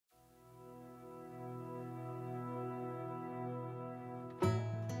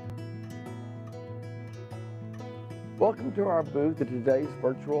Welcome to our booth at today's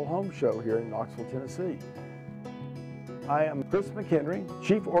virtual home show here in Knoxville, Tennessee. I am Chris McKenry,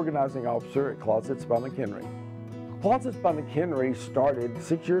 Chief Organizing Officer at Closets by McKenry. Closets by McKenry started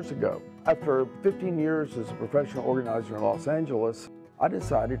 6 years ago. After 15 years as a professional organizer in Los Angeles, I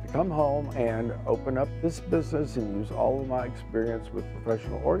decided to come home and open up this business and use all of my experience with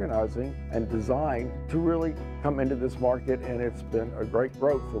professional organizing and design to really come into this market, and it's been a great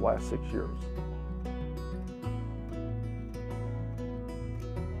growth for the last 6 years.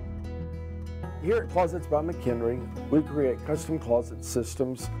 Here at Closets by McKenry, we create custom closet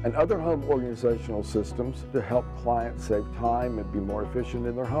systems and other home organizational systems to help clients save time and be more efficient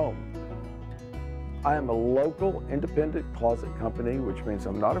in their home. I am a local independent closet company, which means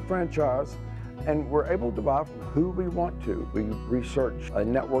I'm not a franchise, and we're able to buy from who we want to. We research a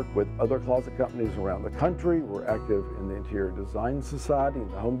network with other closet companies around the country. We're active in the Interior Design Society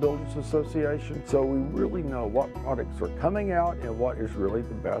and the Home Builders Association, so we really know what products are coming out and what is really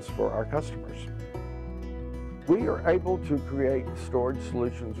the best for our customers. We are able to create storage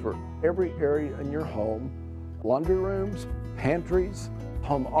solutions for every area in your home: laundry rooms, pantries,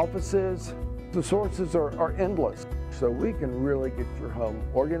 home offices. The sources are endless, so we can really get your home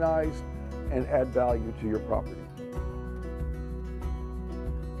organized and add value to your property.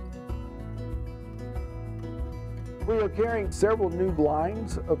 We are carrying several new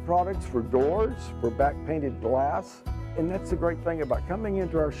lines of products for doors, for back painted glass, and that's the great thing about coming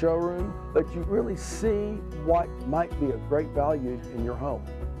into our showroom, that you really see what might be of great value in your home.